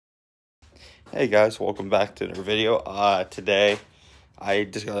Hey guys, welcome back to another video. Today I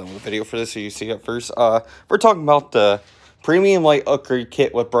just got a video for this, so you see it first. We're talking about the premium light upgrade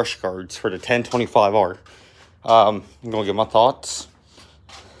kit with brush guards for the 1025R. I'm gonna give my thoughts.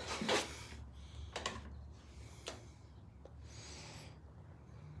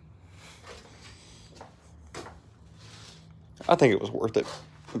 I think it was worth it,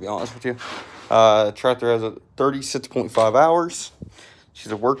 to be honest with you. Tractor has a 36.5 hours.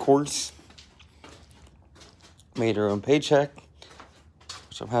 She's a workhorse. Made her own paycheck,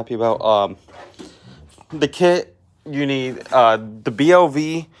 which I'm happy about. The kit, you need the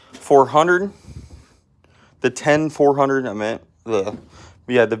BLV 400, the 10400. I meant the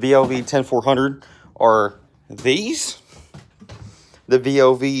BLV 10400 are these. The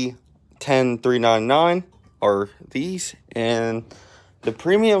BLV 10399 are these, and the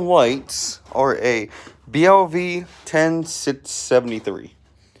premium lights are a BLV 10673,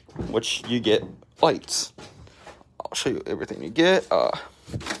 which you get lights. I'll show you everything you get.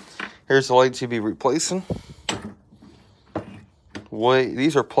 Here's the lights you'll be replacing. Wait,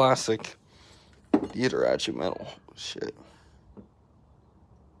 these are plastic. These are actually metal. Shit.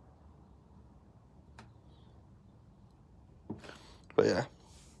 But yeah,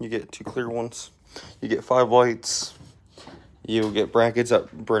 you get 2 clear ones. You get 5 lights. You'll get brackets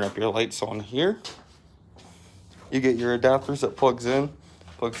that burn up your lights on here. You get your adapters that plugs in.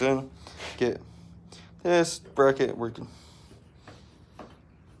 Get this bracket where you can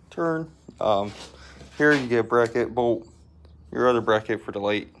turn. Here you get a bracket bolt, your other bracket for the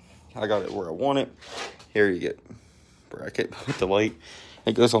light. I got it where I want it. Here you get bracket with the light.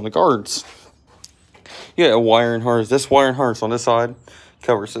 It goes on the guards. You get a wiring harness. This wiring harness on this side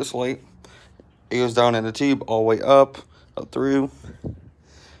covers this light. It goes down in the tube all the way up through.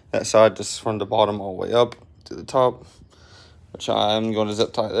 That side just from the bottom all the way up to the top. Which I'm going to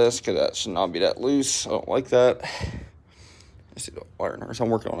zip tie this because that should not be that loose. I don't like that. Let's see the wiring harness. I'm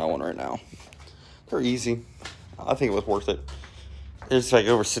working on that one right now. They're easy. I think it was worth it. It's like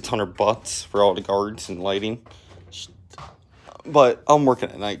over 600 bucks for all the guards and lighting. But I'm working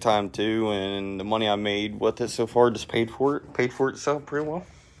at nighttime too, and the money I made with it so far just paid for it. Paid for itself pretty well.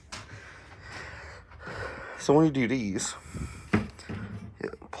 So when you do these, you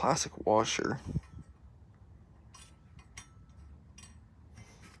get a plastic washer.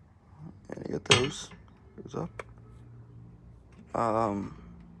 And you get those. Goes up. Yeah.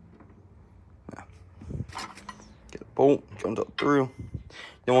 Get a bolt, comes up through.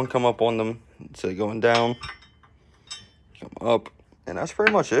 You won't come up on them instead of going down. Come up, and that's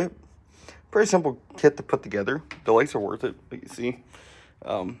pretty much it. Pretty simple kit to put together. The lights are worth it, like you see.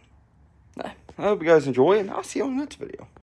 I hope you guys enjoy it, and I'll see you on the next video.